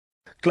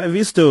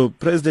Clavisto,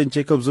 President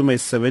Jacob Zuma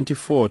is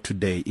 74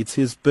 today. It's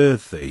his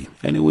birthday.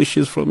 Any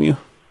wishes from you?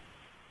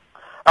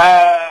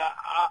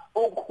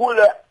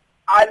 Ukhula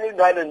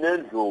alingana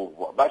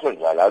nendlovu basho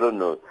njalo, I don't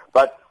know,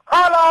 but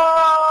hello,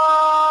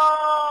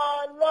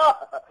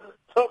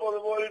 top of the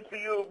morning to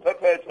you,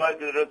 Pepper, to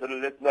the rest of the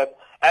listeners,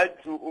 and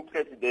to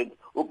President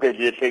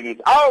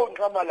Hlekisa.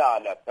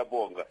 Nkamalala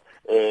Tabonga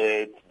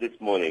this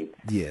morning.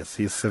 Yes,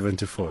 he's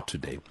 74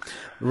 today.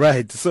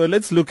 Right, so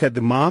let's look at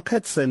the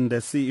markets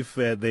and see if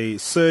they're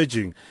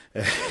surging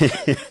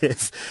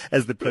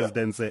as the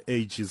president's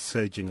age is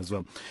surging as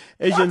well.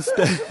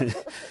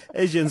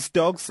 Asian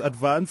stocks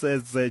advance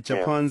as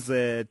Japan's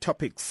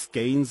Topix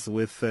gains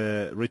with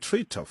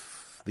retreat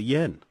of the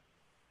yen.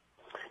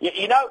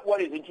 You know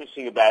what is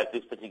interesting about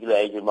this particular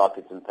Asian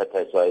markets in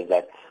Perpetua is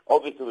that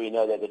obviously we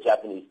know that the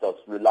Japanese stocks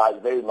rely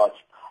very much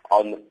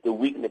on the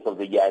weakness of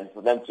the yen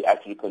for them to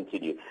actually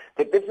continue.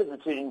 The difference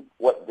between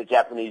what the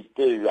Japanese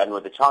do and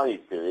what the Chinese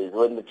do is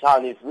when the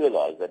Chinese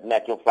realize that in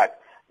actual fact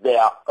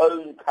their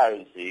own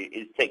currency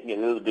is taking a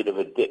little bit of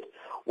a dip.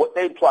 What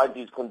they try to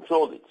do is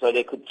control it so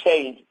they could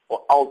change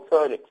or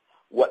alter it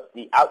what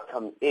the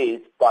outcome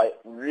is by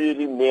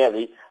really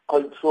merely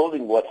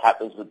controlling what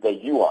happens with the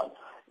yuan.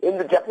 In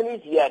the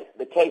Japanese yen,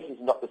 the case is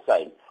not the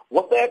same.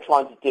 What they're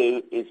trying to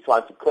do is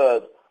trying to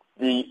curb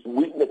the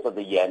weakness of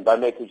the yen by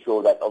making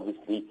sure that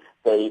obviously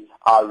they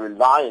are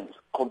reliant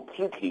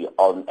completely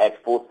on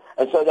exports.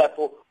 And so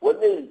therefore, when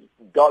the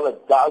dollar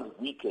does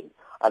weaken,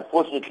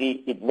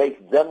 unfortunately, it makes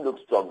them look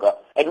stronger.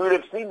 And we would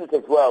have seen this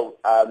as well,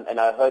 and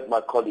I heard my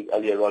colleague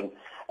earlier on,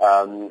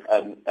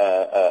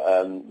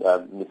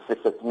 Ms.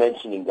 Sisters,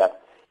 mentioning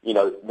that, you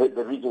know,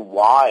 the reason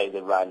why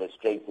the rand has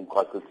strengthened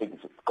quite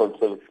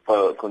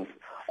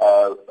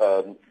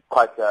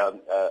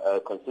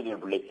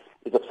considerably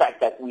is the fact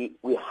that we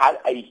had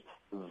a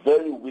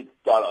very weak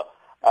dollar,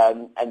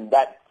 and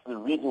that's the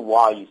reason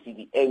why you see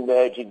the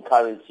emerging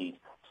currencies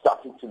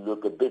starting to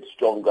look a bit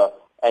stronger.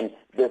 And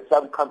there's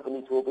some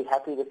companies who will be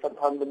happy, there's some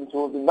companies who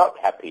will be not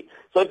happy.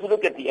 So if you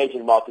look at the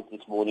Asian markets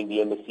this morning, the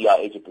MSCI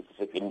Asia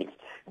Pacific Index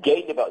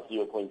gained about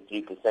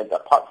 0.3%,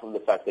 apart from the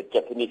fact that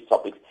Japanese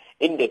Topix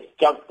Index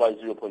jumped by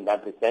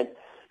 0.9%,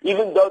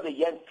 even though the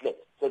yen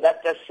slipped. So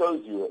that just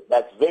shows you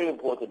that's very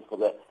important for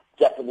the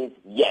Japanese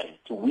yen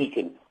to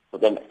weaken for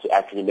them to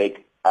actually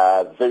make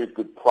very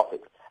good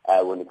profit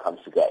when it comes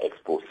to their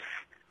exports.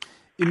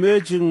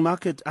 Emerging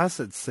market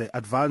assets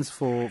advance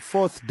for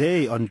fourth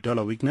day on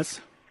dollar weakness.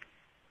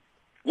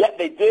 Yeah,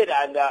 they did,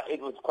 and it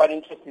was quite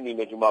interesting, the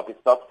emerging market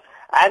stocks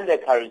and their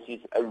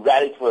currencies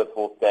rallied for a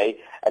fourth day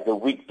as a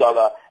weak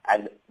dollar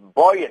and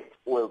buoyant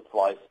oil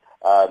price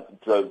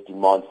drove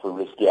demand for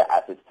riskier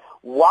assets.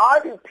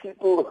 Why do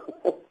people...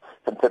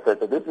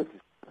 This is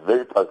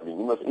very puzzling.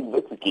 You must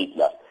investigate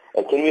that.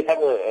 Can we have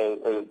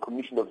a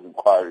commission of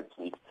inquiry,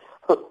 please?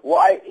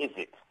 Why is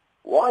it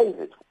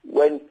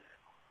when,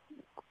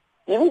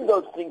 even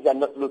though things are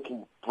not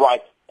looking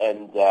bright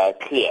and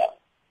clear,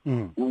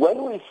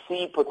 when we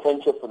see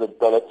potential for the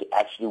dollar to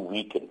actually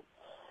weaken,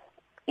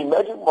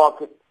 emerging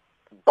market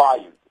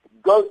buyers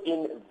go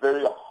in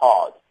very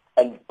hard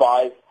and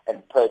buy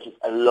and purchase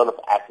a lot of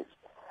assets.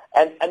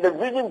 And the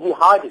reason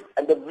behind it,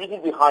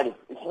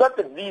 it's not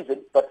the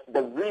reason, but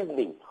the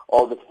reasoning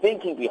or the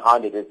thinking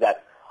behind it is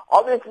that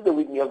obviously the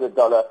weakening of the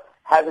dollar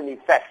has an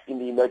effect in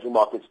the emerging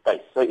market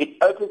space. So it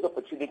opens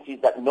opportunities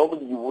that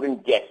normally you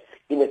wouldn't get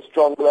in a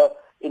stronger,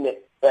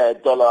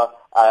 dollar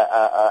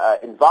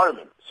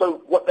environment.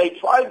 So what they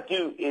try to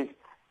do is,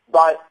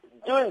 by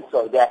doing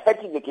so, they're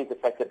hedging against the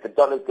fact that the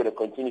dollar is going to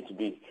continue to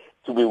be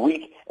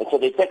weak, and so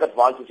they take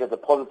advantage of the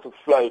positive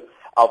flow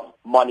of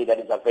money that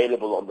is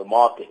available on the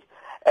market.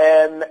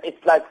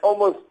 It's like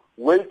almost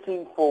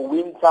waiting for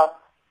winter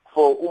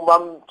for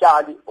Umam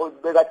Charlie or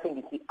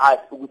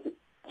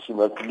she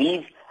must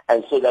leave,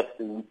 and so that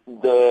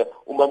the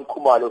Umam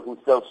Kumalo who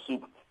sells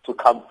soup to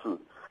come through.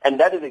 And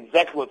that is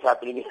exactly what's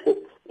happening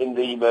in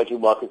the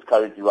emerging markets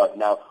currently right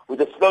now. With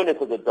the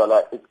slowness of the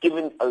dollar, it's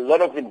given a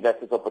lot of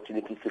investors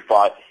opportunities to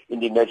buy in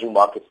the emerging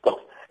market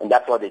stocks, and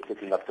that's why they're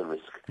taking up the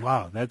risk.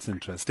 Wow, that's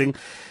interesting.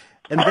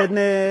 And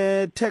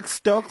then tech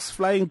stocks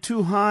flying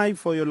too high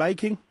for your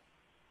liking?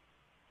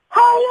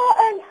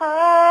 Higher and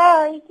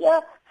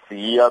higher.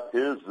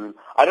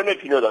 I don't know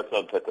if you know that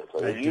song, Peter.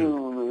 So I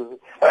do.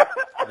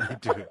 I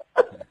do.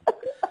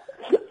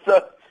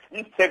 So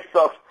these tech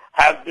stocks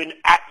have been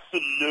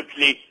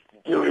absolutely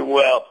doing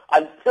well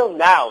until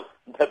now,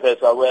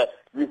 Professor, where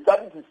we're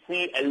starting to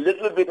see a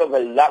little bit of a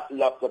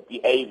lackluster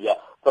behavior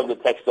from the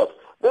tech stocks.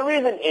 The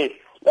reason is,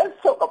 let's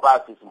talk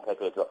about this,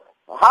 Professor.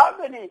 How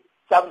many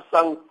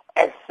Samsung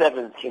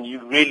S7s can you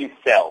really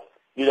sell?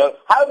 You know,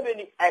 how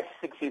many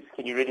S6s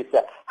can you really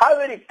sell? How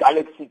many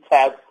Galaxy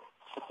Tab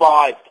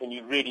 5 can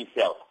you really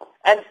sell?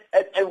 And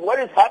what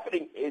is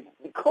happening is,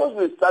 because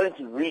we're starting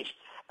to reach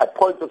a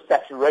point of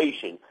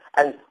saturation,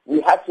 and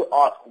we have to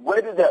ask,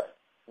 where do the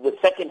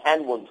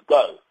second-hand ones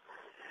go?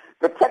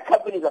 The tech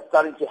companies are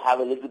starting to have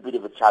a little bit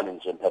of a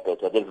challenge in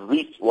Perpetua. They've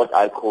reached what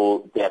I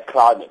call their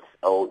climax,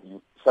 or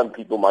some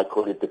people might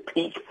call it the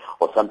peak,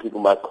 or some people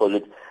might call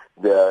it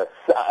the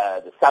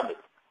summit.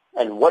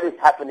 And what is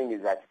happening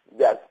is that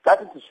they are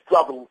starting to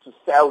struggle to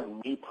sell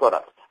new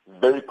products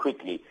very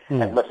quickly,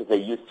 as much as they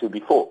used to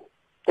before.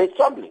 They're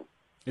struggling.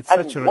 It's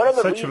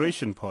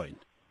saturation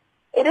point.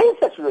 It is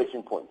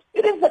saturation point.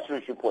 It is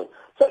saturation point.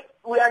 So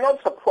we are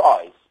not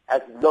surprised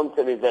as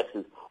long-term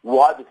investors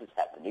why this is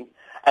happening.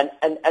 And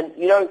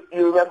you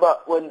remember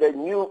when the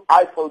new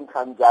iPhone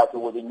comes out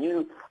or the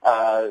new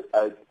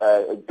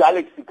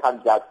Galaxy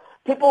comes out,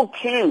 people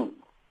queue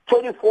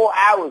 24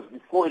 hours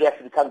before it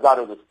actually comes out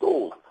of the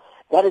stores.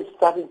 That is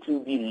starting to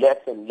be less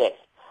and less.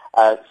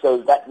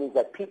 So that means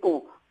that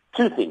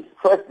two things.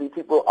 Firstly,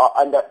 people are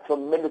under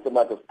tremendous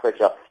amount of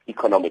pressure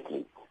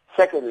economically.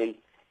 Secondly,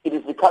 it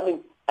is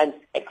becoming an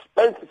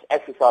expensive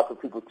exercise for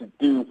people to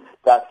do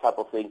that type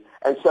of thing.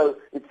 And so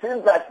it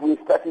seems like we're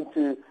starting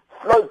to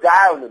slow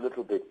down a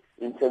little bit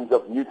in terms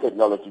of new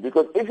technology.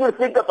 Because if you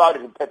think about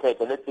it in Pepe,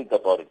 let's think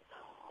about it.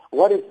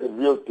 What is the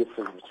real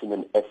difference between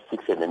an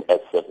S6 and an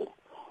S7?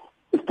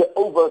 It's the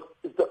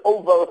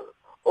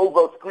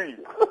oval screen.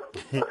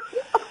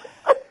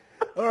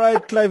 All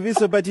right,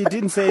 Clive, but you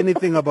didn't say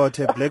anything about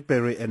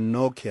BlackBerry and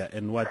Nokia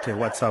and what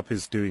WhatsApp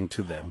is doing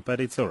to them.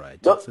 But it's all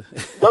right. Those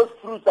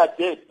fruits are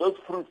dead. Those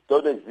fruits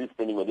don't exist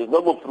anymore. There's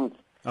no more fruits.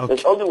 Okay.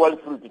 There's only one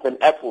fruit. It's an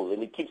apple,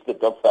 and it keeps the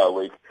doctor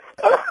awake.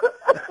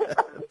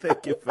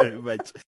 Thank you very much.